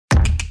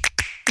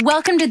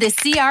Welcome to the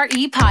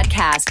CRE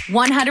Podcast,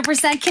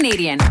 100%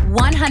 Canadian,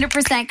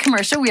 100%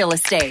 commercial real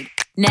estate.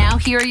 Now,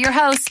 here are your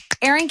hosts,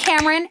 Aaron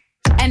Cameron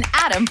and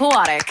Adam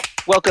Pawadic.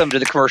 Welcome to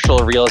the Commercial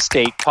Real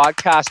Estate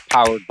Podcast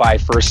powered by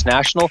First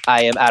National.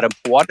 I am Adam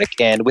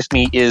Pawadic, and with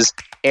me is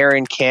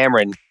Aaron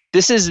Cameron.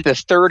 This is the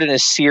third in a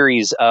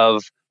series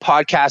of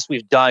podcasts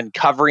we've done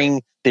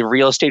covering the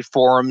real estate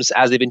forums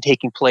as they've been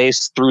taking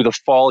place through the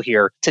fall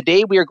here.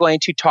 Today, we are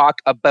going to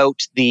talk about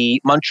the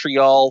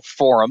Montreal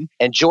Forum.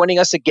 And joining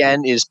us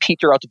again is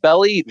Peter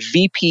Altobelli,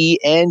 VP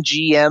and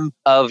GM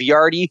of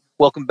Yardi.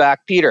 Welcome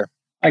back, Peter.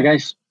 Hi,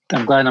 guys.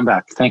 I'm glad I'm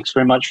back. Thanks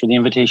very much for the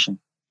invitation.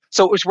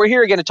 So we're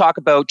here again to talk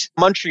about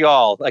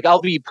Montreal. I'll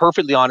be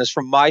perfectly honest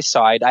from my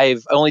side.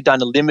 I've only done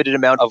a limited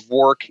amount of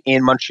work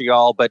in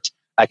Montreal, but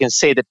I can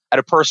say that at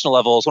a personal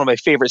level, it's one of my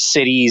favorite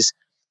cities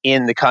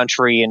in the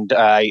country, and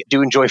I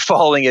do enjoy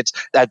following it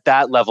at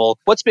that level.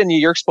 What's been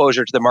your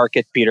exposure to the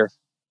market, Peter?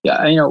 Yeah,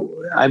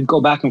 I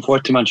go back and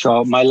forth to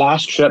Montreal. My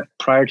last trip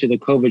prior to the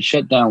COVID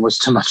shutdown was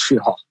to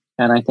Montreal.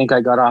 And I think I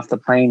got off the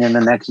plane and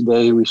the next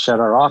day we shut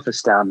our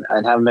office down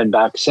and haven't been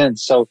back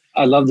since. So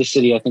I love the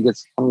city. I think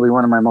it's probably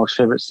one of my most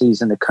favorite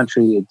cities in the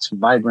country. It's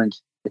vibrant.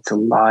 It's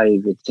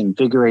alive. It's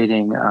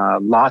invigorating.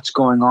 Lots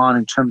going on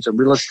in terms of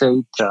real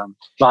estate.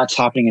 Lots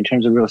happening in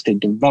terms of real estate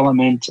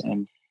development.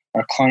 And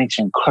our clients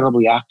are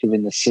incredibly active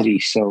in the city.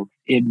 So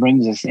it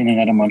brings us in and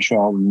out of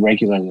Montreal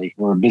regularly.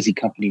 We're a busy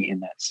company in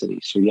that city.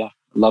 So yeah, I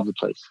love the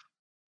place.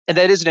 And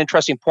that is an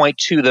interesting point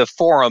to the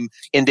forum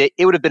in that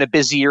it would have been a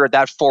busy year at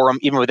that forum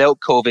even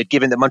without COVID,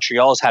 given that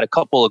Montreal has had a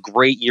couple of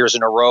great years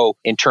in a row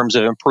in terms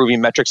of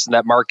improving metrics in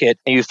that market.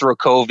 And you throw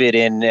COVID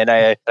in, and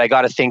I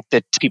got to think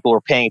that people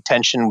were paying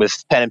attention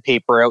with pen and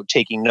paper out,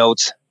 taking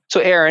notes. So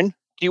Aaron,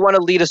 do you want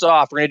to lead us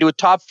off? We're going to do a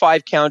top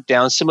 5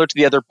 countdown, similar to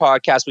the other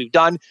podcasts we've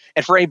done.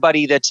 And for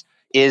anybody that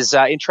is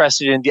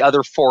interested in the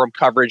other forum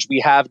coverage, we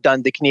have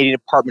done the Canadian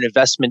Apartment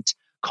Investment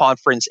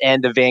Conference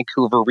and the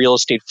Vancouver Real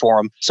Estate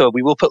Forum. So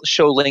we will put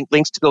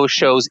links to those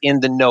shows in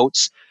the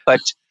notes.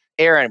 But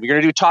Aaron, we're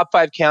going to do top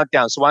 5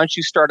 countdown. So why don't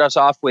you start us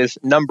off with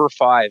number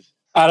 5?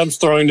 Adam's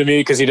throwing to me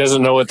because he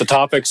doesn't know what the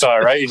topics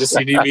are, right? You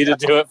need me to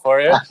do it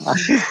for you.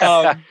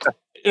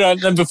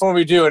 And before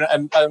we do,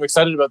 and I'm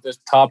excited about this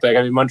topic.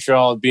 I mean,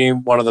 Montreal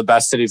being one of the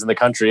best cities in the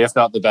country, if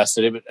not the best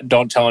city, but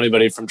don't tell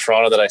anybody from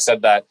Toronto that I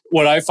said that.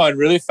 What I find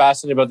really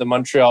fascinating about the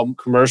Montreal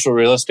commercial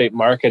real estate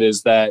market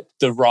is that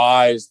the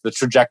rise, the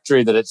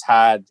trajectory that it's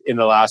had in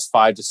the last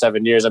 5 to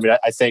 7 years. I mean,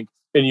 I think,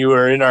 and you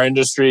were in our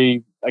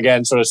industry,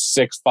 again, sort of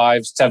 6,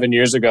 5, 7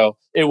 years ago,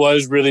 it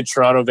was really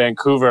Toronto,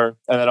 Vancouver.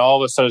 And then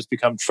all of a sudden it's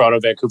become Toronto,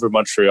 Vancouver,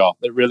 Montreal.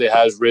 It really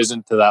has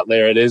risen to that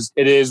layer. It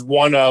is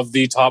one of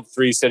the top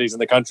 3 cities in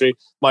the country.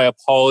 My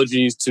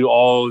apologies to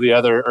all the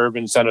other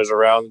urban centers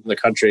around the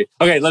country.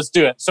 Okay, let's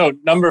do it. So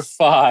number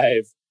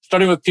 5,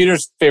 starting with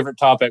Peter's favorite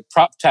topic,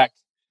 prop tech.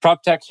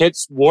 Prop tech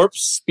hits warp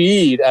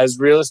speed as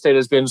real estate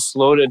has been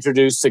slow to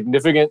introduce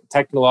significant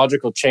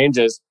technological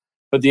changes,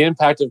 but the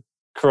impact of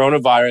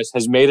coronavirus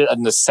has made it a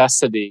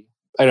necessity.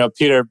 I know,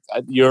 Peter,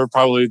 you're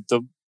probably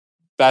the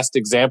best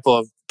example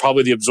of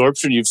probably the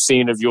absorption you've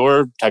seen of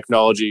your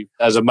technology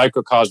as a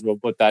microcosm of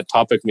what that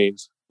topic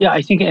means. Yeah,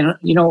 I think,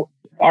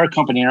 our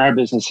company and our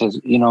business has,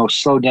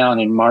 slowed down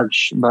in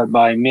March, but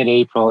by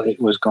mid-April, it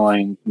was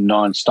going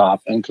nonstop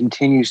and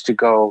continues to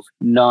go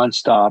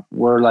nonstop.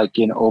 We're like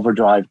in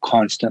overdrive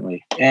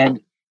constantly. And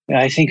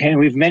I think, and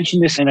we've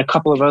mentioned this in a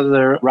couple of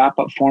other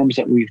wrap-up forums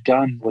that we've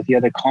done with the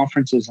other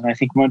conferences, and I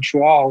think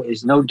Montreal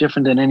is no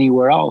different than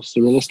anywhere else.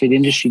 The real estate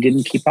industry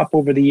didn't keep up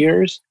over the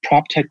years.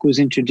 Prop tech was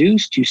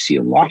introduced. You see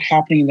a lot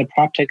happening in the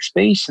prop tech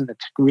space and the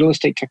real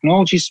estate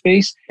technology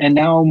space, and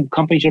now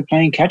companies are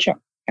playing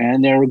catch-up,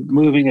 and they're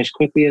moving as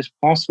quickly as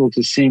possible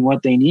to seeing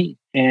what they need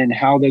and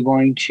how they're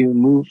going to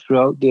move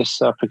throughout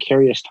this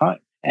precarious time.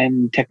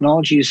 And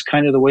technology is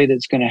kind of the way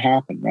that's going to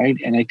happen, right?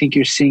 And I think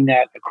you're seeing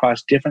that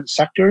across different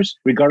sectors,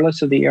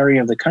 regardless of the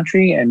area of the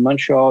country. And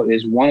Montreal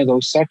is one of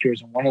those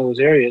sectors and one of those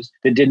areas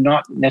that did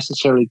not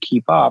necessarily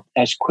keep up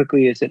as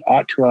quickly as it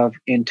ought to have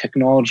in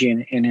technology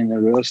and in the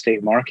real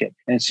estate market.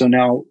 And so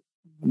now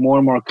more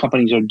and more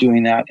companies are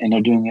doing that, and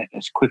they're doing it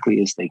as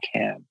quickly as they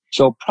can.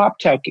 So prop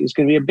tech is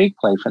going to be a big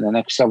play for the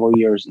next several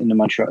years in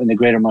the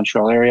greater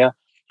Montreal area,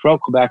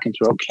 throughout Quebec and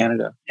throughout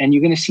Canada. And you're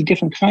going to see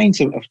different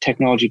kinds of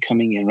technology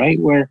coming in, right?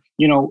 Where,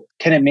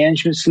 tenant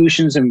management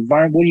solutions,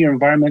 what are your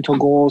environmental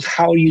goals?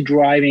 How are you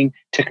driving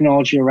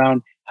technology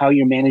around how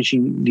you're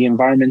managing the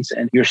environments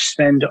and your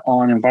spend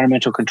on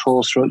environmental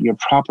controls throughout your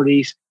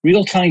properties?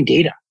 Real-time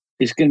data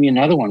is going to be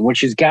another one,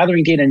 which is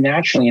gathering data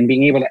naturally and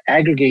being able to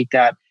aggregate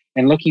that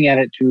and looking at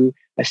it through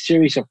a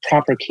series of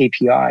proper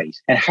KPIs.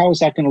 And how is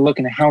that going to look,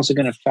 and how is it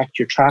going to affect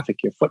your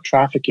traffic, your foot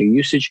traffic, your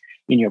usage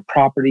in your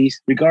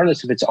properties,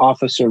 regardless if it's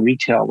office or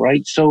retail,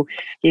 right? So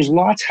there's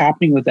lots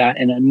happening with that,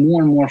 and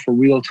more and more for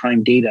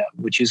real-time data,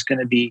 which is going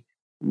to be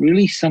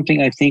really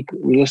something I think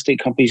real estate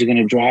companies are going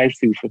to drive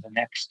through for the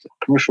next,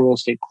 commercial real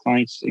estate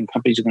clients and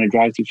companies are going to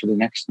drive through for the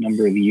next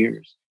number of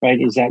years, right?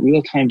 Is that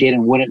real-time data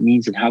and what it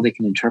means and how they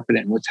can interpret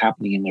it and what's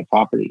happening in their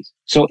properties.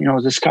 So,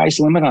 the sky's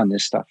the limit on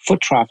this stuff.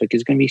 Foot traffic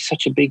is going to be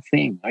such a big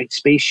thing, right?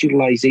 Space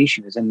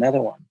utilization is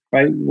another one,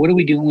 right? What are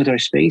we doing with our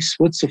space?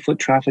 What's the foot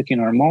traffic in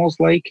our malls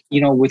like?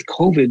 With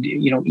COVID,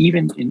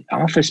 even in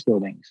office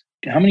buildings,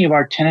 how many of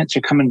our tenants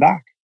are coming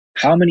back?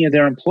 How many of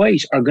their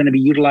employees are going to be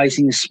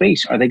utilizing the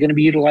space? Are they going to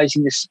be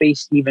utilizing the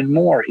space even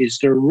more? Is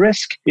there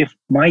risk if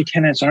my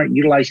tenants aren't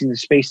utilizing the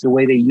space the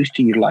way they used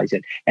to utilize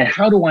it? And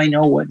how do I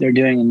know what they're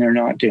doing and they're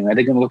not doing? Are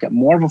they going to look at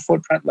more of a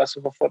footprint, less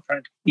of a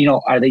footprint?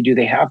 Do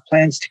they have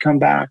plans to come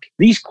back?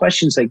 These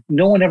questions, like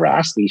no one ever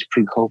asked these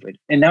pre-COVID.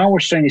 And now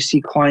we're starting to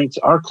see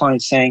our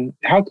clients saying,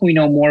 how can we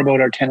know more about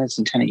our tenants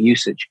and tenant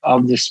usage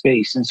of the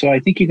space? And so I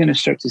think you're going to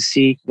start to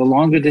see the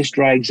longer this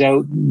drags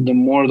out, the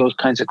more of those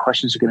kinds of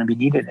questions are going to be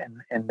needed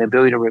and the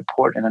ability to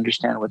report and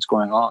understand what's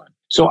going on.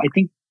 So I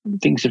think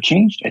things have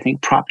changed. I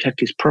think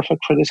PropTech is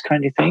perfect for this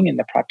kind of thing. And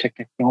the PropTech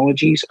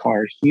technologies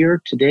are here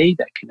today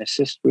that can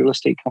assist real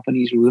estate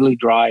companies really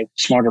drive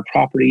smarter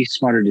property,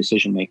 smarter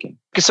decision-making.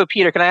 So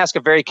Peter, can I ask a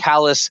very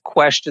callous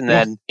question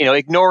then? Yeah.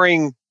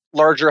 Ignoring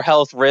larger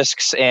health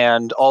risks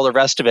and all the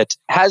rest of it,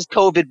 has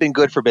COVID been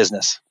good for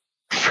business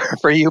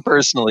for you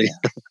personally?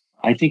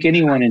 I think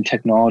anyone in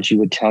technology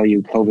would tell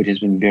you COVID has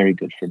been very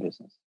good for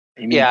business.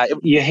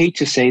 You hate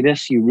to say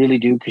this, you really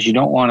do, because you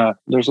don't want to,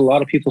 there's a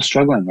lot of people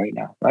struggling right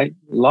now, right?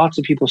 Lots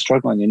of people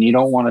struggling, and you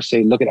don't want to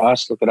say, look at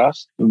us.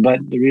 But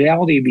the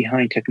reality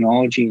behind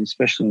technology, and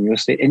especially in real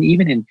estate, and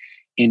even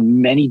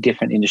in many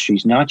different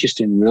industries, not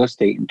just in real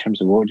estate in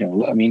terms of what we're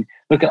doing. I mean,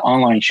 look at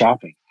online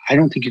shopping. I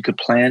don't think you could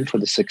plan for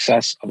the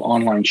success of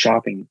online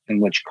shopping in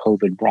which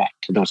COVID brought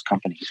to those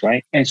companies,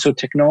 right? And so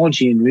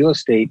technology in real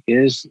estate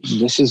is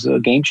a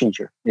game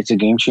changer. It's a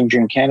game changer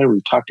in Canada.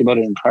 We've talked about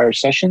it in prior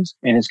sessions,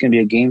 and it's going to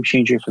be a game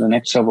changer for the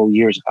next several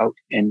years out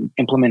in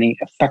implementing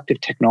effective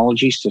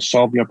technologies to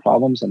solve your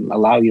problems and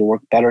allow you to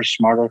work better,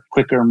 smarter,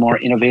 quicker, more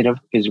innovative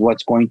is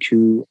what's going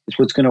to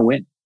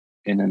win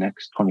in the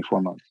next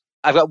 24 months.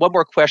 I've got one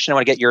more question I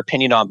want to get your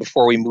opinion on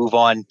before we move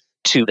on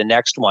to the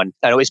next one.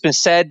 I know it's been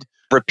said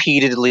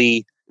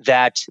repeatedly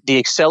that the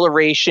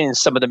acceleration in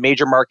some of the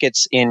major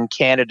markets in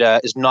Canada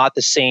is not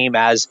the same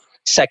as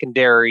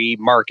secondary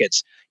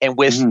markets. And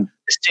with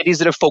cities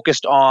that have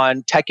focused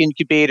on tech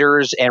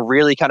incubators and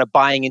really kind of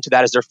buying into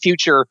that as their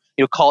future,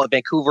 call it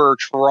Vancouver,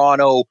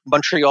 Toronto,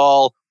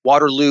 Montreal,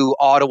 Waterloo,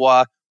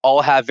 Ottawa,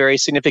 all have very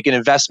significant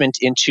investment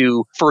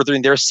into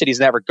furthering their cities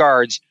in that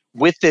regards.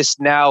 With this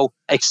now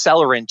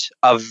accelerant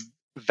of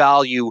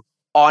value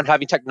on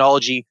having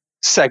technology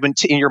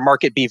segment in your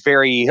market be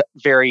very,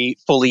 very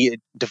fully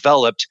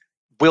developed,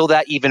 will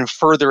that even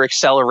further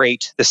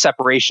accelerate the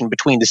separation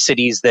between the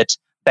cities that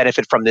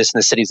benefit from this and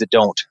the cities that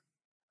don't?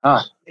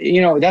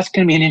 That's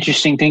going to be an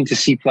interesting thing to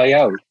see play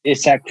out.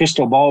 It's that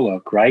crystal ball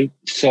look, right?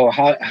 So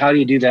how do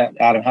you do that,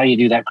 Adam? How do you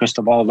do that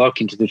crystal ball look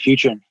into the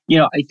future?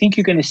 I think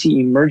you're going to see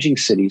emerging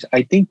cities.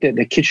 I think that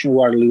the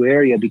Kitchener-Waterloo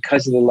area,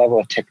 because of the level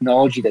of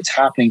technology that's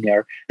happening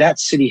there, that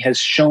city has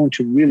shown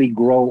to really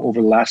grow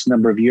over the last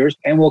number of years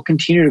and will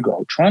continue to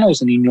grow. Toronto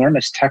is an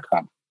enormous tech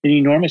hub.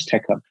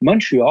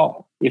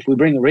 Montreal, if we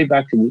bring it right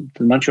back to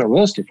the Montreal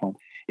Real Estate Forum,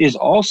 is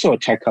also a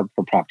tech hub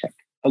for PropTech.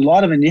 A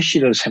lot of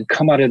initiatives have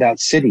come out of that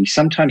city.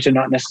 Sometimes they're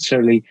not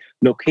necessarily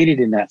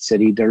located in that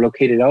city. They're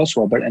located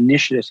elsewhere, but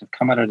initiatives have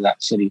come out of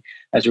that city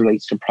as it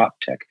relates to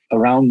PropTech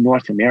around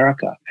North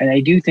America. And I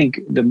do think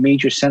the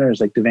major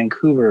centers like the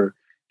Vancouver,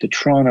 the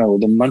Toronto,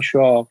 the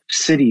Montreal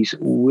cities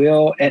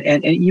will,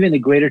 and even the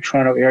greater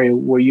Toronto area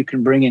where you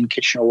can bring in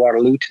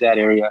Kitchener-Waterloo to that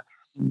area,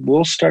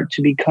 will start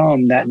to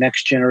become that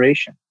next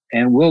generation.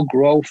 And will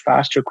grow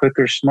faster,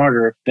 quicker,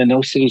 smarter than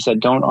those cities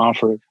that don't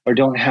offer or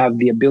don't have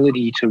the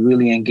ability to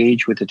really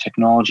engage with the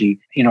technology,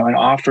 and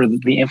offer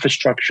the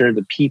infrastructure,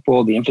 the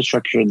people, the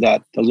infrastructure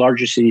that the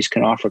larger cities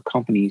can offer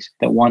companies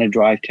that want to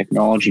drive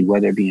technology,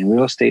 whether it be in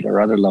real estate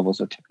or other levels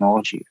of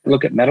technology.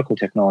 Look at medical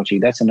technology.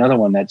 That's another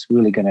one that's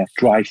really going to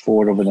drive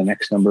forward over the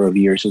next number of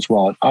years as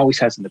well. It always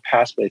has in the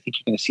past, but I think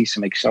you're going to see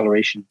some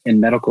acceleration in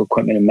medical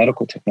equipment and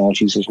medical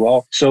technologies as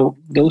well. So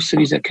those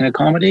cities that can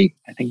accommodate,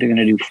 I think they're going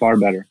to do far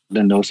better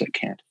than those that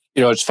can't.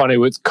 It's funny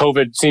with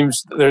COVID,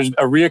 seems there's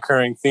a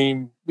reoccurring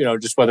theme,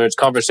 just whether it's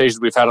conversations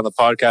we've had on the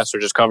podcast or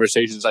just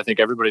conversations I think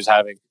everybody's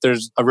having.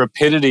 There's a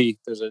rapidity,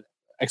 there's an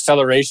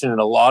acceleration in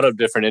a lot of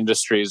different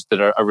industries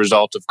that are a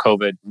result of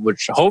COVID,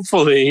 which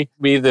hopefully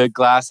me, the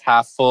glass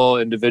half full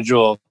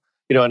individual,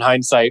 in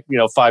hindsight,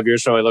 5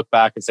 years from now, I look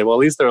back and say, well, at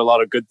least there are a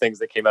lot of good things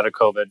that came out of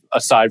COVID,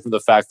 aside from the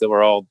fact that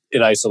we're all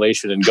in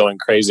isolation and going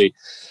crazy.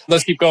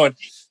 Let's keep going.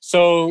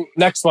 So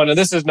next one, and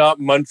this is not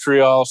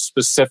Montreal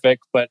specific,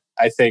 but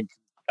I think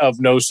of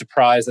no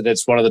surprise that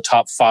it's one of the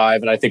top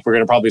 5. And I think we're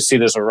going to probably see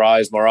this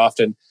arise more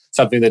often.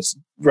 Something that's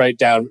right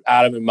down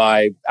Adam and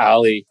my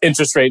alley.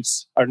 Interest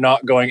rates are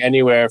not going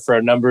anywhere for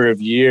a number of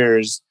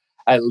years.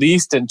 at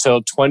least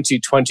until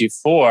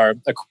 2024,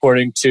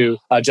 according to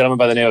a gentleman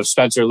by the name of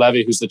Spencer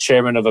Levy, who's the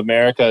chairman of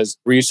America's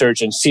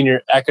Research and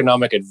Senior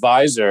Economic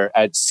Advisor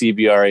at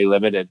CBRE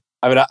Limited.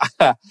 I mean,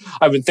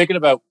 I've been thinking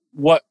about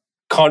what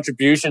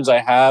contributions I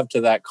have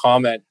to that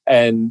comment,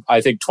 and I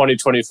think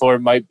 2024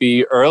 might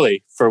be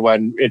early for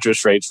when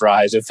interest rates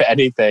rise, if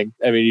anything.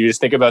 I mean, you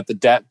just think about the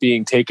debt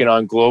being taken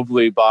on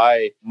globally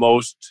by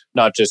most,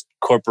 not just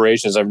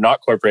corporations, or not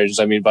corporations,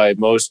 I mean by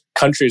most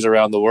countries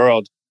around the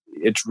world.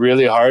 It's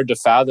really hard to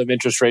fathom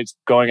interest rates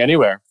going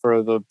anywhere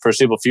for the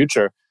foreseeable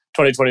future.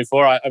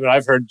 2024, I mean,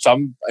 I've heard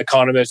some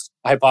economists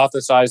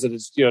hypothesize that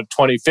it's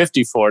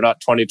 2054,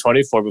 not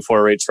 2024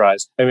 before rates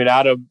rise. I mean,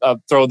 Adam,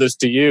 I'll throw this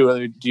to you. I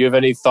mean, do you have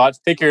any thoughts?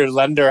 Take your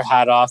lender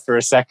hat off for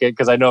a second,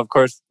 because I know, of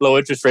course, low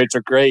interest rates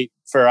are great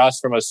for us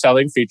from a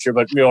selling feature,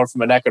 but more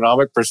from an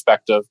economic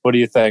perspective. What do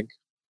you think?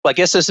 Well, I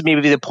guess this would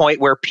maybe be the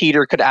point where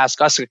Peter could ask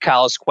us a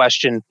callous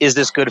question: is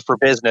this good for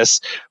business?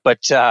 But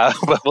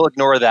we'll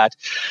ignore that.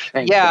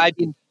 I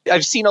mean,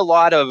 I've seen a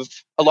lot of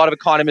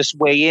economists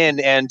weigh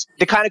in, and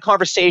the kind of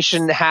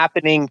conversation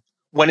happening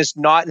when it's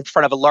not in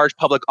front of a large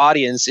public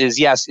audience is,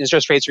 yes,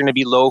 interest rates are going to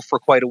be low for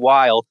quite a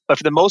while. But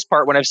for the most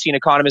part, when I've seen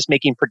economists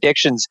making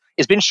predictions,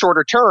 it's been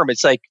shorter term.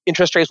 It's like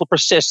interest rates will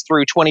persist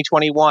through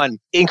 2021.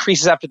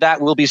 Increases after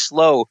that will be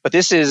slow. But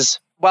this is,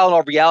 while in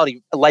all reality,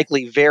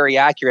 likely very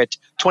accurate.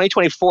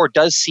 2024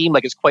 does seem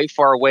like it's quite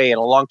far away and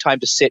a long time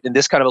to sit in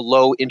this kind of a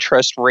low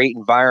interest rate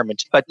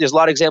environment. But there's a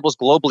lot of examples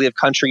globally of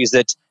countries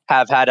that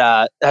have had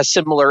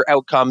similar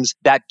outcomes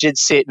that did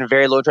sit in a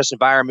very low interest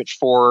environment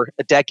for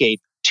a decade,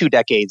 2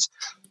 decades.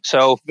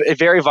 So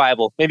very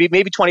viable. Maybe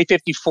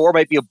 2054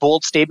 might be a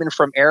bold statement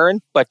from Aaron,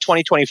 but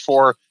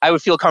 2024, I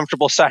would feel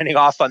comfortable signing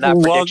off on that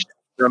prediction.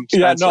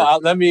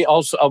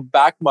 I'll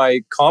back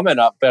my comment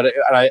up, but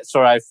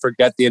I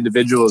forget the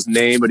individual's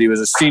name, but he was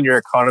a senior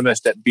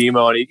economist at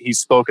BMO, and he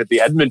spoke at the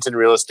Edmonton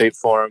Real Estate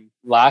Forum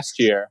last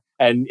year.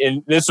 And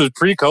this was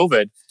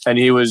pre-COVID. And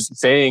he was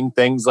saying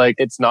things like,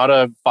 it's not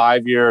a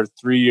 5-year,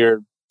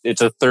 3-year,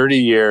 it's a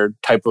 30-year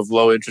type of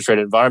low interest rate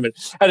environment.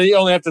 And you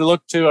only have to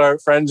look to our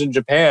friends in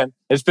Japan.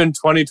 It's been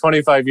 20,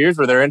 25 years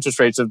where their interest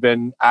rates have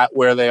been at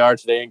where they are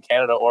today in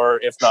Canada,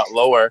 or if not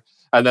lower.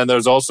 And then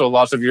there's also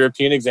lots of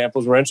European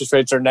examples where interest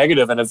rates are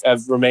negative and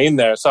have remained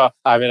there. So,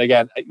 I mean,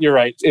 again, you're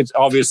right. It's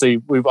obviously,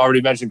 we've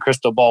already mentioned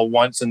crystal ball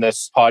once in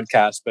this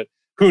podcast, but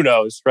who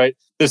knows, right?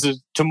 This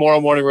is tomorrow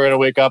morning, we're going to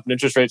wake up and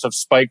interest rates have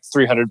spiked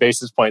 300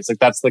 basis points. Like,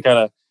 that's the kind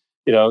of,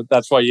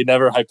 that's why you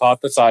never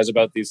hypothesize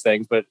about these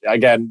things. But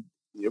again,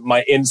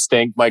 my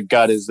instinct, my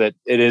gut is that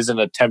it isn't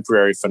a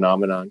temporary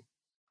phenomenon.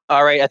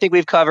 All right. I think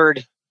we've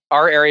covered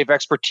our area of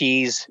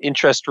expertise,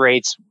 interest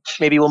rates.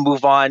 Maybe we'll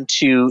move on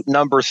to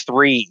number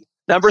 3.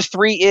 Number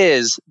 3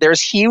 is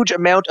there's huge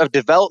amount of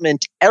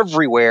development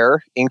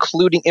everywhere,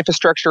 including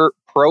infrastructure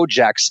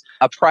projects.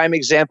 A prime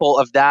example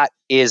of that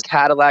is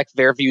Cadillac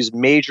Fairview's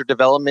major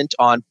development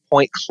on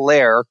Point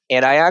Claire.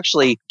 And I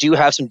actually do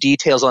have some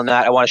details on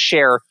that I want to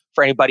share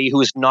for anybody who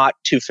is not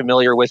too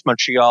familiar with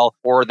Montreal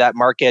or that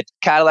market.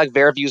 Cadillac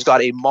Fairview's got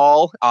a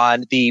mall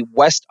on the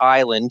West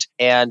Island,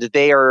 and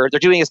they're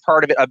doing as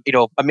part of it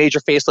a major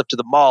facelift to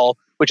the mall,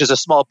 which is a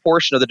small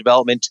portion of the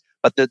development,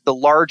 but the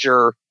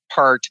larger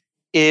part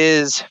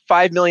is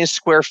 5 million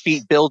square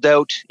feet build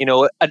out,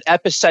 an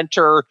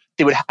epicenter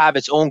that would have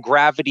its own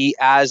gravity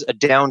as a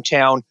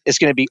downtown. It's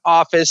going to be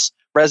office,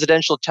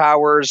 residential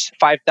towers,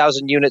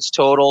 5,000 units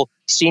total,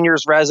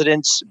 seniors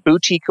residence,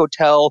 boutique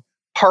hotel,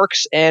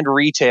 parks, and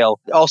retail.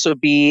 Also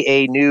be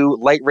a new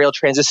light rail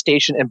transit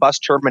station and bus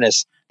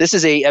terminus. This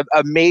is a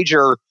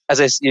major, as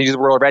I used the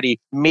word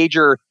already,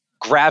 major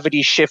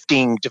gravity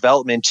shifting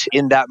development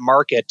in that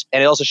market.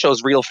 And it also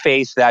shows real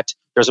faith that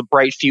there's a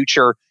bright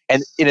future,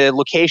 and in a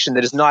location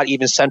that is not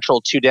even central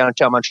to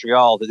downtown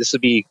Montreal, that this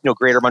would be,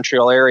 greater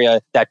Montreal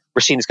area that we're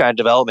seeing this kind of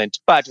development.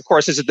 But of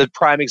course, this is the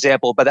prime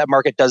example, but that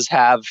market does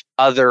have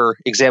other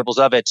examples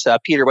of it.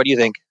 Peter, what do you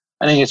think?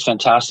 I think it's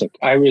fantastic.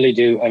 I really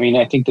do. I mean,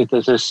 I think that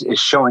this is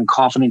showing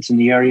confidence in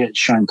the area. It's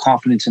showing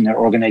confidence in their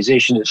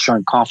organization. It's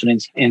showing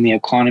confidence in the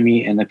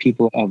economy and the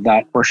people of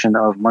that portion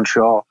of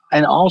Montreal.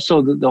 And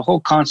also the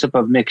whole concept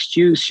of mixed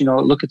use,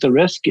 look at the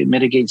risk. It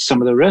mitigates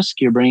some of the risk.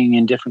 You're bringing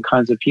in different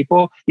kinds of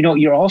people.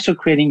 You're also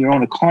creating your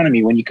own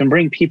economy. When you can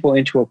bring people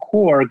into a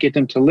core, get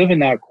them to live in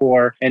that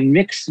core and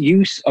mix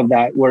use of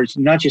that, where it's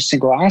not just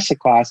single asset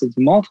classes,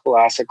 multiple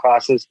asset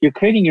classes, you're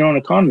creating your own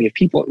economy. If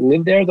people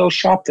live there, they'll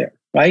shop there,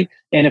 right?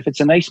 And if it's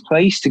a nice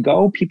place to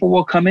go, people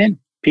will come in.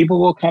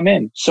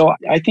 So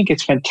I think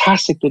it's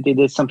fantastic that they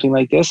did something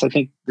like this. I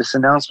think this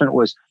announcement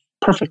was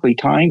perfectly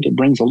timed. It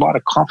brings a lot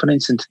of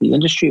confidence into the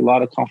industry, a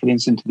lot of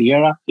confidence into the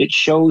era. It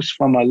shows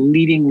from a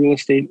leading real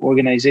estate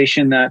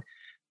organization that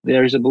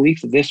there's a belief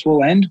that this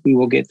will end. We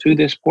will get through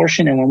this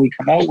portion. And when we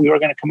come out, we are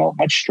going to come out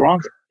much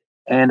stronger.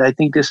 And I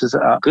think this is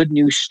a good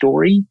news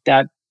story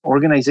that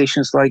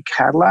organizations like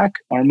Cadillac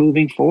are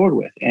moving forward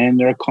with. And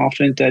they're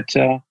confident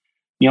that,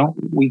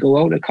 we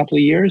go out a couple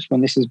of years when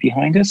this is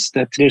behind us,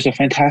 that there's a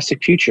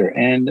fantastic future.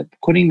 And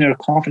putting their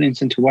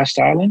confidence into West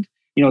Island,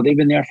 they've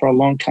been there for a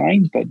long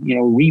time, but,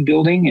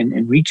 rebuilding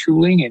and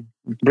retooling and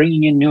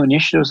bringing in new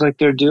initiatives like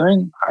they're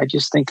doing, I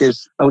just think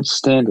is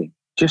outstanding,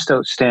 just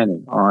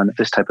outstanding on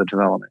this type of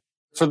development.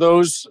 For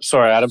those,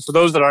 sorry, Adam, for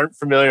those that aren't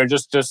familiar,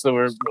 just that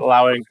we're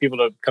allowing people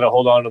to kind of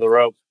hold on to the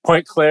rope.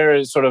 Pointe-Claire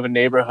is sort of a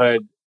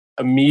neighborhood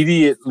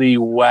immediately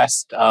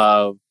west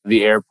of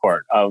the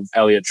airport, of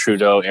Elliott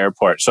Trudeau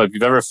Airport. So if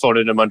you've ever flown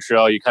into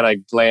Montreal, you kind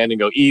of land and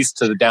go east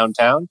to the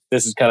downtown.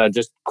 This is kind of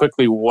just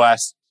quickly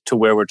west to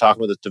where we're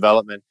talking about this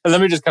development. And let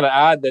me just kind of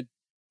add that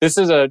this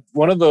is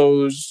one of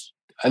those,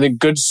 I think,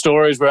 good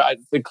stories where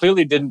they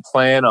clearly didn't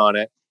plan on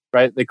it,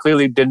 right? They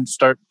clearly didn't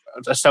start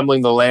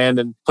assembling the land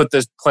and put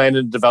this plan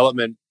into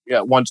development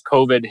once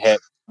COVID hit.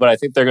 But I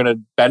think they're going to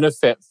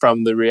benefit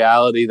from the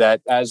reality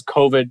that as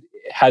COVID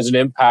has an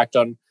impact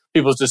on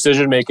people's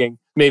decision making,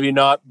 maybe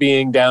not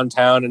being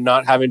downtown and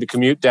not having to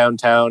commute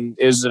downtown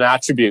is an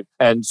attribute.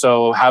 And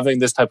so having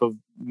this type of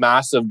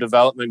massive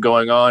development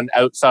going on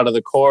outside of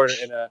the core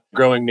in a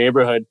growing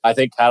neighborhood, I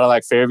think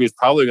Cadillac Fairview is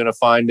probably going to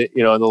find it,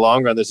 in the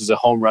long run, this is a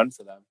home run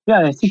for them.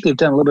 Yeah, I think they've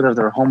done a little bit of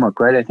their homework,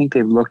 right? I think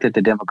they've looked at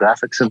the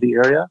demographics of the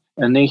area,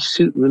 and they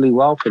suit really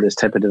well for this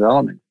type of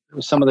development.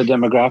 Some of the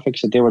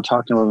demographics that they were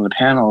talking about on the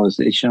panel is,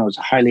 it's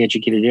a highly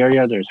educated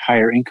area. There's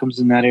higher incomes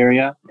in that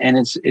area, and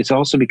it's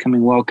also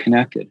becoming well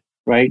connected,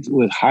 right,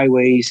 with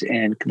highways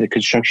and the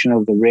construction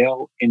of the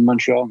rail in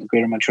Montreal and the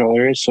greater Montreal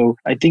area. So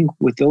I think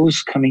with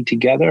those coming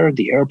together,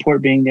 the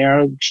airport being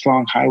there,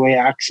 strong highway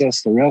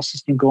access, the rail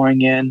system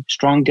going in,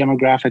 strong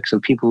demographics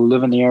of people who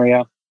live in the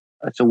area,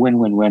 it's a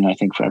win-win-win, I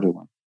think, for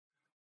everyone.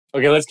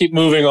 Okay, let's keep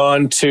moving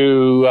on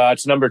to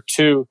number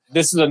 2.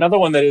 This is another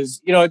one that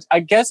is,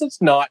 I guess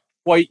it's not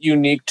quite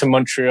unique to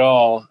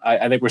Montreal.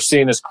 I think we're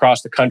seeing this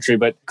across the country,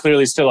 but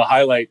clearly still a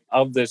highlight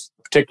of this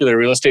particular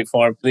real estate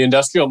forum. The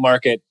industrial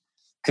market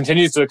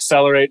continues to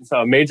accelerate,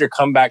 a major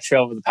comeback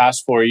trail over the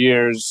past 4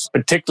 years,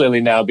 particularly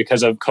now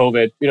because of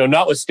COVID.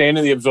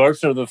 Notwithstanding the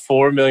absorption of the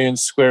 4 million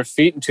square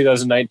feet in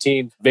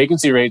 2019,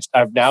 vacancy rates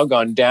have now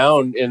gone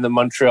down in the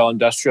Montreal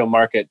industrial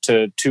market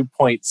to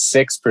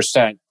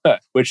 2.6%,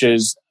 which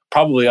is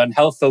probably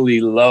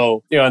unhealthily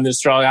low. And the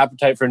strong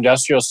appetite for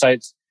industrial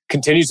sites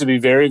continues to be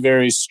very,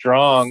 very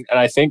strong. And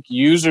I think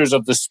users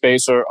of the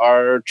space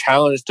are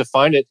challenged to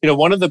find it.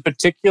 One of the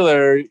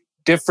particular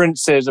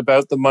differences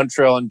about the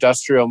Montreal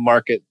industrial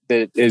market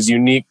that is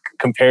unique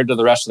compared to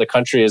the rest of the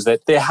country is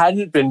that they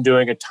hadn't been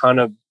doing a ton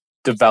of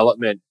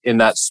development in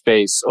that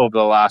space over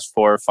the last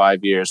 4 or 5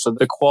 years. So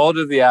the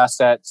quality of the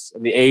assets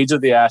and the age of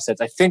the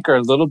assets, I think, are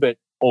a little bit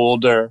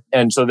older.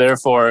 And so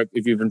therefore,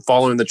 if you've been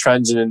following the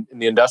trends in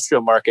the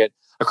industrial market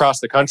across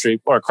the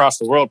country or across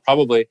the world,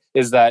 probably,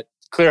 is that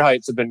clear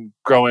heights have been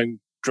growing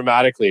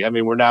dramatically. I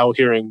mean, we're now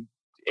hearing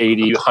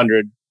 80,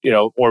 100,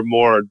 or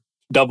more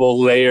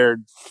double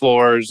layered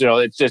floors.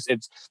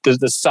 It's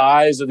the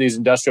size of these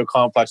industrial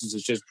complexes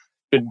has just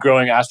been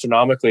growing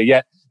astronomically.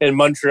 Yet in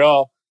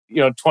Montreal,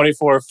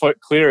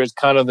 24-foot clear is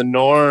kind of the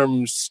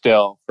norm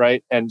still,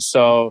 right? And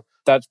so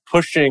that's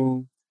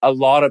pushing a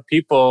lot of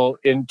people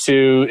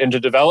into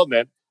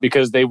development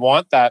because they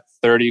want that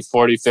 30,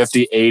 40,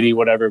 50, 80,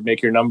 whatever,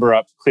 make your number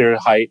up, clear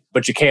height,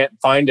 but you can't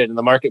find it in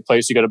the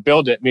marketplace. You got to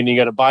build it, meaning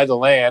you got to buy the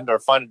land or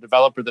find a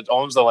developer that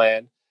owns the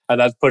land. And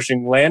that's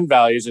pushing land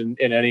values in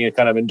any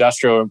kind of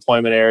industrial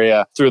employment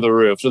area through the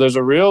roof. So there's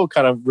a real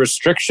kind of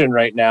restriction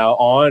right now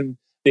on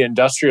the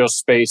industrial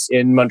space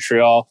in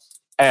Montreal.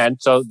 And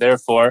so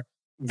therefore,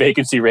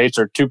 vacancy rates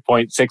are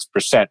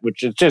 2.6%,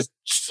 which is just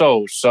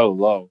so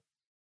low.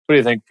 What do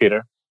you think,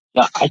 Peter?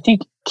 Yeah, I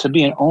think to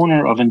be an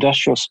owner of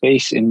industrial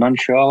space in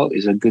Montreal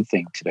is a good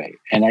thing today.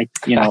 And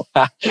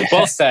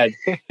well said.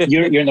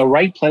 you're in the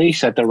right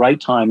place at the right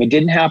time. It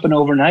didn't happen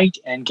overnight,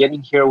 and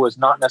getting here was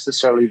not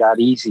necessarily that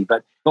easy.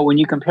 But when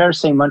you compare,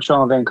 say,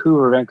 Montreal and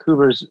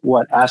Vancouver's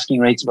asking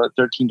rates about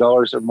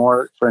 $13 or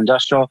more for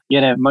industrial.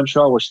 Yet in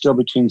Montreal, we're still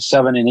between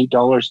 $7 and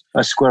 $8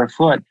 a square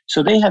foot.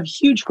 So they have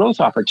huge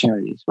growth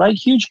opportunities, right?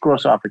 Huge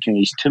growth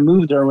opportunities to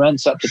move their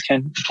rents up to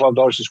 $10,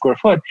 $12 a square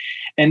foot.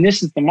 And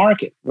this is the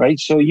market, right?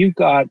 So you've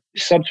got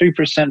sub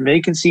 3%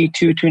 vacancy,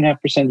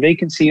 2.5%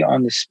 vacancy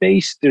on the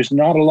space. There's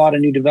not a lot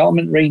of new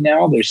development right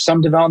now. There's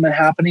some development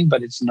happening,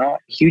 but it's not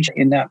huge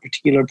in that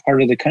particular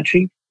part of the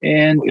country.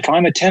 And if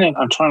I'm a tenant,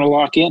 I'm trying to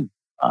lock in.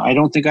 I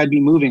don't think I'd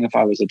be moving if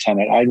I was a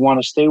tenant. I'd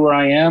want to stay where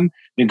I am,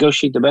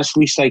 negotiate the best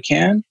lease I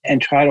can,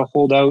 and try to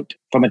hold out,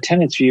 from a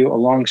tenant's view, a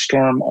long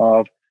storm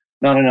of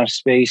not enough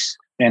space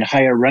and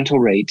higher rental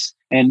rates,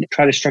 and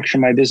try to structure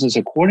my business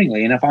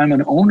accordingly. And if I'm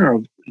an owner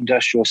of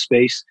industrial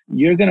space,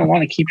 you're going to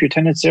want to keep your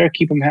tenants there,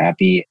 keep them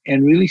happy,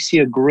 and really see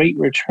a great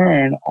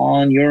return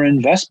on your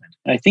investment.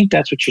 And I think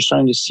that's what you're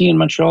starting to see in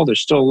Montreal. There's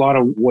still a lot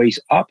of ways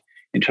up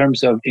in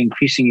terms of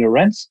increasing your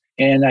rents.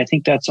 And I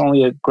think that's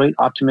only a great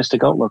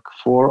optimistic outlook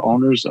for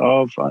owners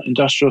of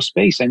industrial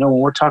space. I know when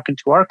we're talking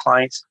to our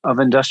clients of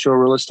industrial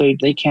real estate,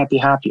 they can't be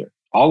happier.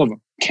 All of them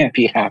can't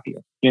be happier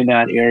in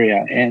that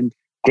area. And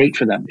great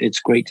for them. It's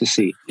great to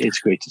see. It's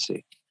great to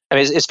see. I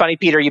mean, it's funny,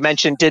 Peter, you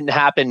mentioned didn't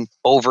happen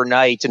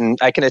overnight, and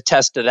I can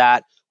attest to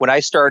that. When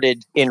I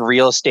started in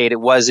real estate, it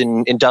was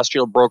in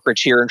industrial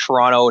brokerage here in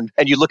Toronto.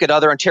 And you look at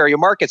other Ontario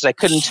markets,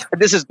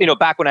 this is,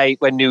 back when I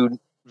knew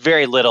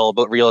very little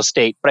about real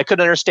estate, but I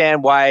couldn't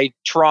understand why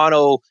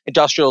Toronto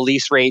industrial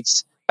lease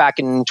rates back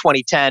in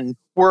 2010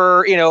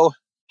 were,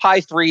 high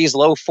threes,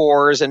 low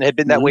fours, and had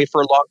been that way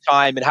for a long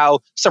time, and how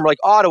somewhere like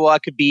Ottawa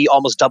could be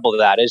almost double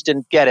that. I just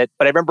didn't get it.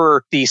 But I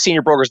remember the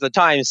senior brokers at the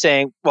time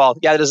saying, well,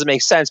 yeah, that doesn't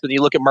make sense. But then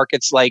you look at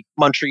markets like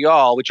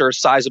Montreal, which are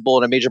sizable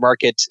in a major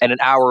market and an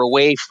hour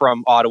away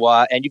from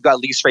Ottawa, and you've got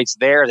lease rates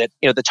there that,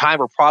 at the time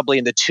were probably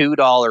in the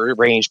 $2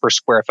 range per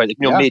square foot,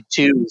 mid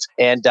twos,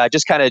 and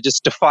just kind of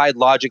defied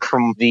logic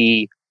from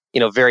the,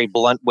 very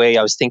blunt way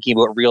I was thinking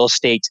about real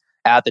estate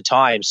at the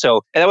time.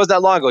 So, and that wasn't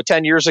that long ago,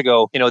 10 years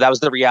ago, that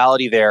was the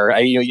reality there.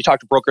 You talk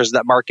to brokers in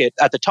that market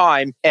at the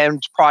time,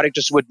 and product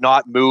just would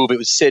not move. It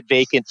would sit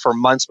vacant for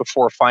months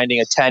before finding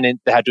a tenant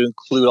that had to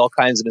include all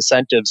kinds of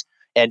incentives.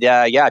 And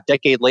a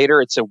decade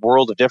later, it's a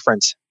world of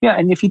difference. Yeah,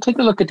 and if you take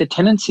a look at the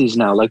tenancies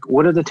now, like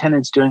what are the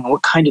tenants doing?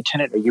 What kind of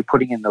tenant are you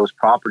putting in those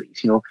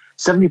properties?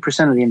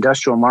 70% of the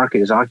industrial market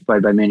is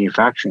occupied by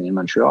manufacturing in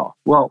Montreal.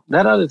 Well,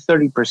 that other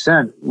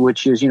 30%,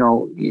 which is,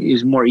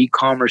 is more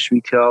e-commerce,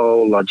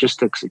 retail,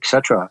 logistics,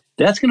 etc.,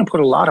 that's going to put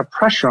a lot of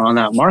pressure on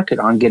that market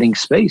on getting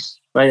space.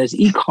 Right, as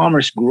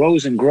e-commerce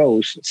grows and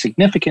grows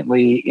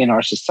significantly in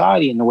our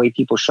society and the way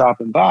people shop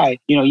and buy,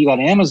 you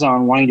got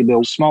Amazon wanting to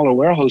build smaller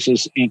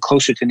warehouses in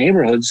closer to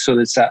neighborhoods, so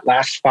that's that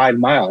last 5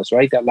 miles,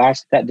 right?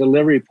 That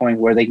delivery point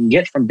where they can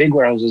get from big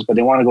warehouses, but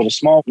they want to go to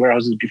small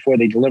warehouses before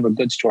they deliver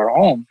goods to our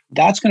home.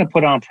 That's going to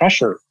put on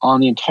pressure on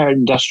the entire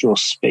industrial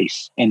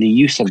space and the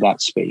use of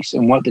that space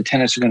and what the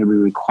tenants are going to be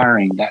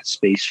requiring that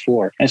space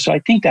for. And so I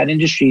think that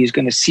industry is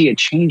going to see a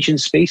change in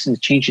space and a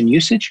change in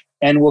usage,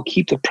 and will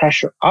keep the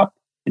pressure up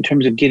in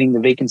terms of getting the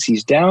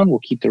vacancies down. We'll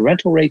keep the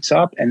rental rates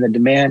up, and the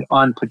demand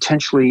on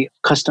potentially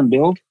custom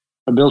build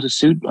or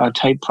build-to-suit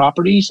type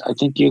properties, I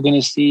think you're going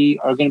to see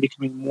are going to be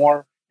becoming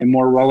more and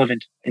more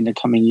relevant in the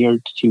coming year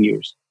to 2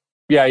 years.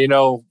 Yeah,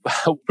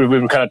 we've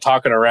been kind of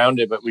talking around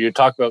it, but when you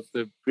talk about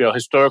the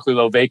historically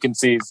low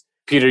vacancies,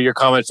 Peter, your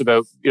comments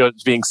about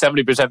it's being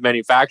 70%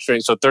 manufacturing,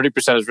 so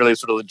 30% is really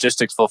sort of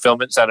logistics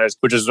fulfillment centers,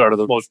 which is sort of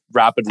the most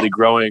rapidly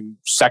growing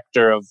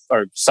sector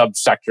or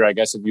subsector, I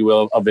guess, if you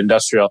will, of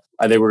industrial.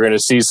 I think we're going to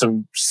see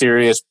some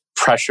serious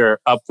pressure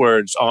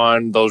upwards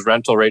on those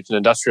rental rates in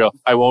industrial.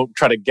 I won't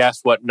try to guess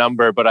what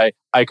number, but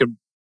I could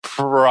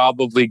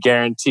probably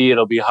guarantee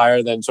it'll be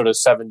higher than sort of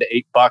 $7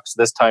 to $8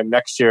 this time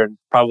next year, and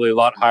probably a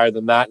lot higher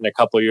than that in a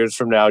couple of years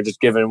from now,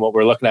 just given what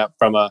we're looking at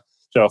from a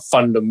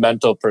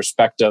fundamental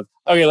perspective.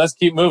 Okay, let's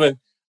keep moving.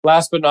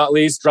 Last but not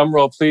least, drum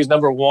roll, please.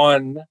 Number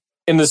one,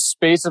 in the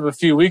space of a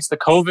few weeks, the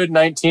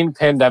COVID-19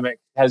 pandemic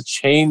has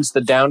changed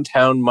the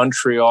downtown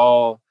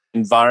Montreal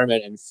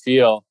environment and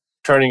feel,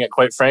 turning it,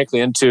 quite frankly,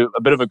 into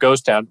a bit of a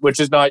ghost town, which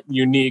is not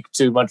unique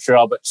to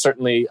Montreal, but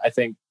certainly, I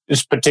think,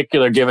 is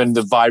particular given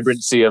the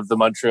vibrancy of the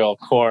Montreal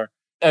core.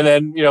 And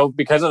then,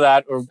 because of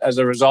that, or as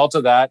a result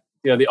of that,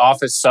 the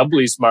office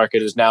sublease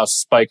market is now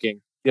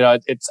spiking. I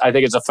think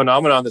it's a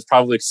phenomenon that's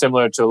probably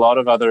similar to a lot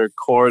of other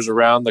cores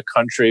around the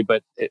country,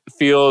 but it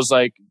feels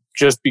like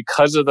just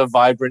because of the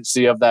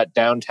vibrancy of that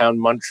downtown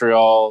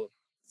Montreal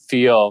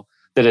feel,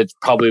 that it's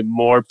probably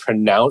more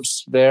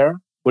pronounced there.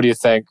 What do you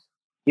think?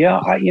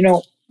 Yeah,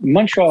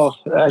 Montreal,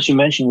 as you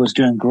mentioned, was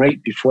doing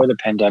great before the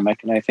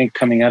pandemic, and I think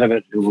coming out of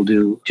it, it will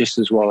do just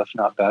as well, if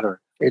not better.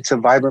 It's a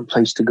vibrant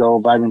place to go,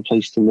 vibrant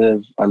place to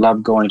live. I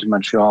love going to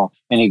Montreal.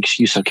 Any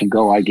excuse I can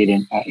go, I get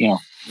in.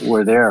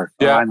 We're there.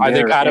 Yeah, I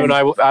think Adam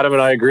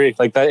and I agree.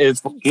 Like, that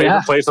is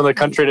favorite place in the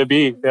country to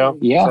be.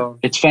 Yeah, so.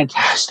 It's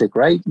fantastic,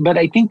 right? But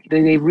I think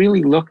they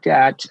really looked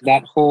at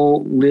that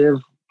whole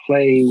live,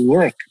 play,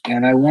 work,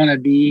 and I want to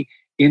be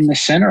in the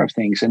center of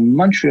things. And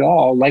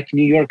Montreal, like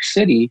New York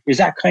City, is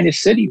that kind of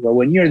city where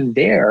when you're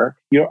there,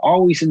 you're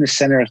always in the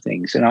center of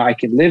things. I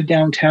can live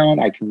downtown,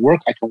 I can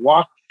work, I can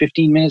walk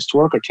 15 minutes to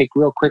work or take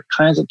real quick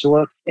transit to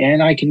work,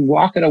 and I can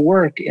walk out of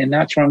work, and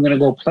that's where I'm going to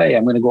go play.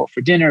 I'm going to go out for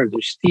dinner.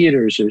 There's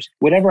theaters. There's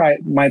whatever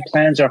my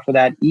plans are for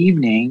that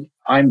evening,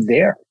 I'm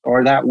there.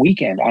 Or that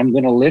weekend, I'm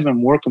going to live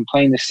and work and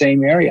play in the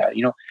same area.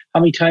 How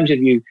many times have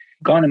you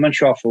gone to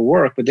Montreal for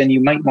work, but then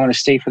you might want to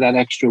stay for that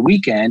extra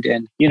weekend.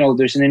 And,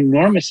 there's an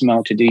enormous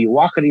amount to do. You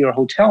walk out of your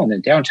hotel in the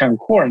downtown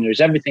core and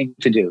there's everything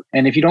to do.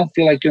 And if you don't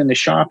feel like doing the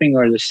shopping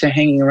or the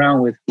hanging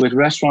around with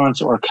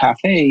restaurants or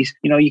cafes,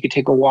 you could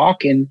take a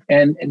walk and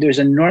there's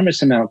an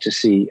enormous amount to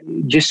see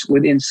just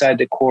inside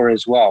the core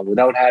as well,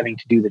 without having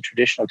to do the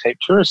traditional type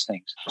tourist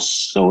things.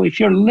 So if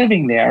you're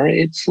living there,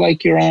 it's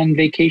like you're on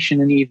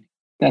vacation in the evening.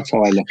 That's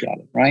how I look at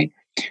it, right?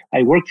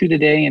 I work through the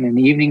day, and in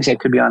the evenings I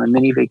could be on a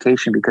mini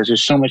vacation because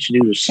there's so much to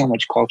do. There's so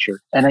much culture.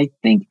 And I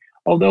think,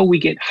 although we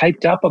get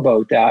hyped up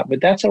about that,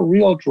 but that's a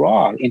real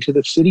draw into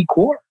the city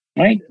core,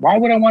 right? Why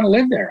would I want to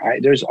live there?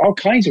 There's all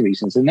kinds of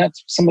reasons, and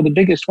that's some of the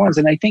biggest ones.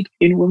 And I think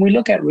when we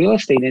look at real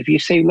estate, and if you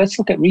say, let's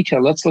look at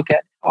retail, let's look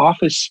at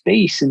office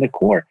space in the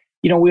core,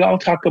 we all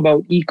talk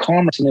about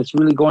e-commerce and it's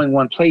really going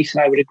one place.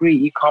 And I would agree,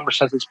 e-commerce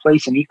has its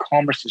place, and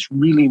e-commerce is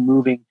really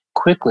moving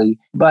quickly.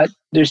 But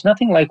there's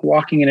nothing like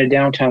walking in a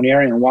downtown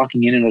area and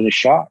walking in and out of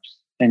shops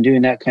and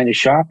doing that kind of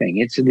shopping.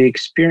 It's the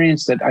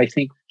experience that I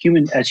think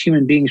as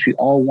human beings, we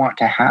all want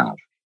to have.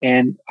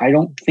 And I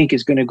don't think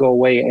it's going to go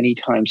away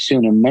anytime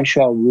soon. And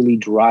Montreal really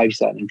drives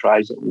that and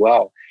drives it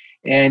well.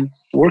 And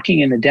working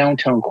in the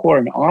downtown core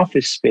and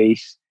office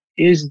space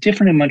is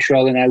different in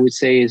Montreal than I would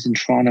say is in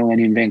Toronto and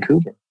in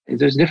Vancouver.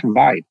 There's a different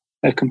vibe,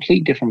 a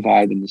complete different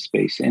vibe in the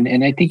space.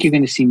 And I think you're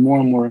going to see more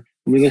and more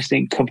real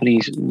estate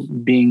companies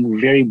being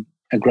very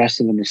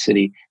aggressive in the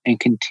city and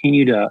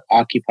continue to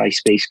occupy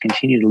space,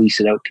 continue to lease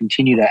it out,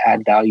 continue to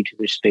add value to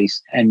their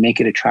space and make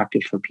it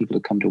attractive for people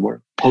to come to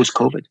work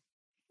post-COVID.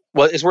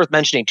 Well, it's worth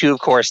mentioning too,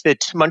 of course,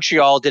 that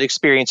Montreal did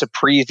experience a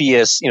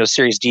previous,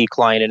 Series D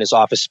decline in is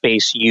office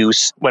space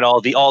use when all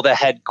the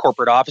head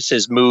corporate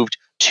offices moved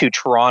to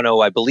Toronto.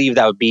 I believe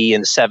that would be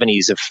in the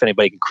 70s. If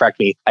anybody can correct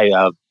me,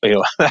 I'm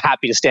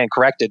happy to stand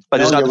corrected.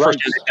 But it's not the first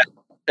time.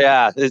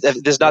 Yeah,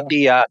 there's not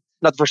the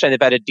first time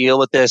they've had to deal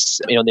with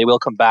this. They will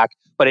come back,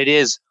 but it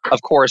is,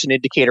 of course, an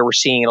indicator we're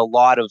seeing in a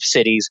lot of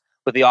cities,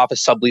 with the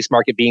office sublease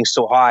market being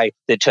so high,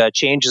 that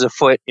changes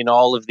afoot in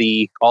all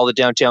the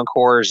downtown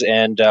cores,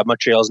 and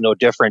Montreal is no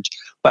different.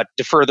 But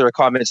to further the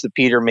comments that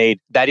Peter made,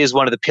 that is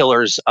one of the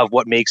pillars of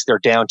what makes their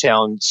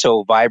downtown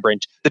so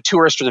vibrant. The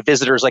tourists or the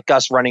visitors like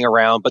us running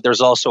around, but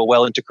there's also a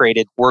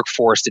well-integrated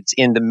workforce that's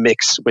in the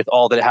mix with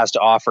all that it has to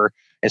offer.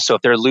 And so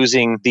if they're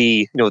losing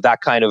that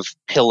kind of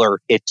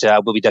pillar, it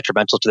will be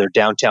detrimental to their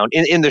downtown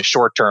in the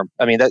short term.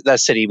 I mean,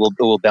 that city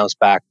will bounce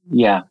back.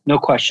 Yeah, no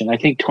question. I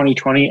think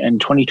 2020 and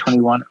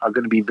 2021 are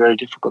going to be very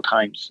difficult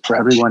times for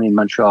everyone in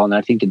Montreal. And I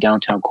think the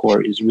downtown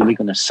core is really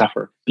going to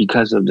suffer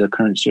because of the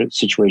current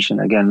situation,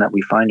 again, that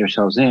we find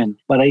ourselves in.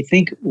 But I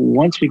think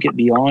once we get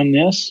beyond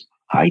this,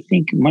 I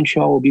think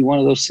Montreal will be one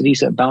of those cities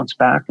that bounce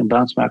back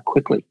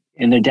quickly.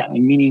 And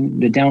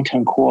meaning the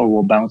downtown core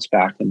will bounce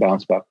back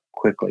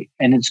quickly.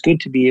 And it's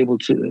good to be able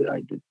to,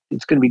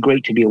 it's going to be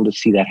great to be able to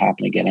see that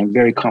happen again. I'm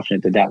very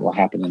confident that will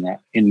happen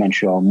in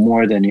Montreal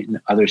more than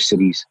in other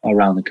cities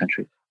around the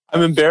country.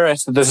 I'm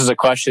embarrassed that this is a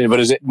question, but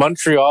is it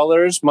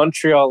Montrealers,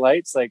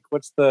 Montrealites? Like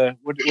what is the,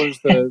 what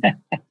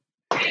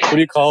do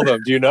you call them?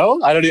 Do you know?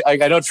 I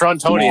know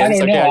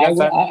Torontonians. No, I don't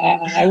know.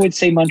 I would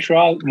say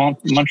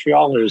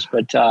Montrealers,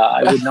 but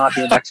I would not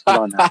be an expert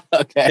on that.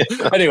 Okay.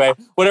 Anyway,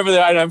 whatever.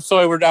 I'm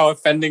sorry we're now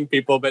offending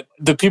people, but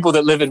the people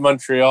that live in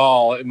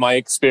Montreal, in my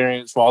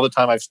experience, from all the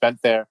time I've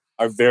spent there,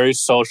 are very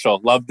social,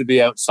 love to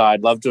be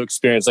outside, love to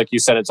experience. Like you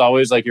said, it's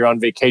always like you're on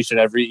vacation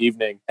every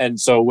evening. And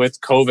so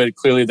with COVID,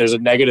 clearly there's a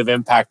negative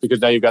impact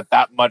because now you've got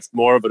that much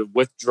more of a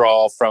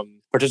withdrawal from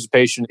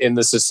participation in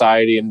the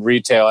society and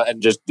retail and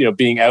just,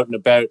 being out and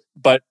about.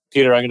 But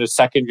Peter, I'm going to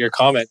second your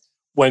comment.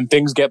 When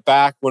things get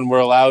back, when we're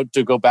allowed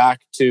to go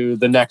back to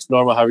the next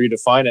normal, however you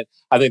define it,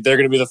 I think they're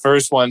going to be the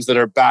first ones that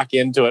are back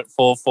into it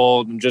full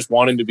fold and just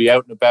wanting to be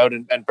out and about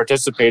and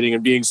participating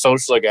and being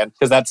social again,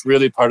 because that's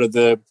really part of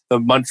the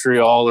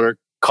Montrealer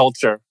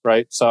culture,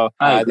 right? So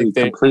I think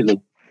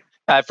completely.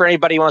 For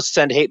anybody who wants to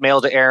send hate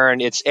mail to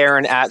Aaron, it's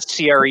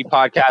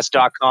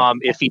aaron@crepodcast.com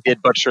if he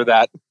did butcher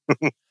that.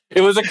 It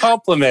was a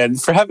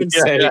compliment, for heaven's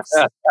sakes.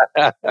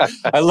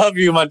 I love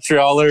you,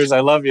 Montrealers.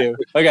 I love you.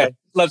 Okay,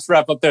 let's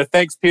wrap up there.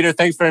 Thanks, Peter.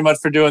 Thanks very much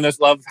for doing this.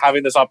 Love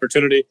having this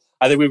opportunity.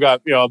 I think we've got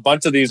a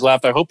bunch of these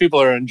left. I hope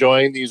people are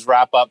enjoying these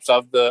wrap-ups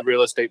of the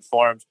real estate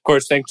forums. Of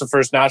course, thanks to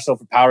First National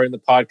for powering the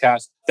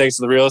podcast. Thanks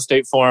to the real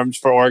estate forums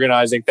for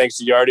organizing. Thanks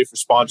to Yardi for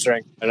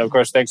sponsoring. And of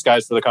course, thanks,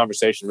 guys, for the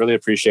conversation. Really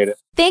appreciate it.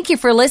 Thank you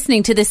for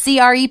listening to the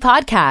CRE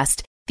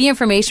podcast. The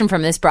information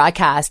from this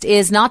broadcast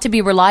is not to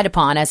be relied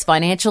upon as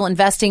financial,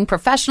 investing,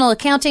 professional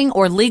accounting,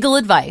 or legal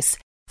advice.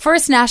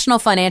 First National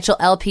Financial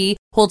LP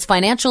holds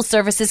Financial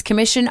Services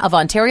Commission of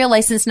Ontario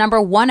license number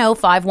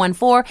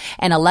 10514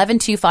 and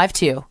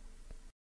 11252.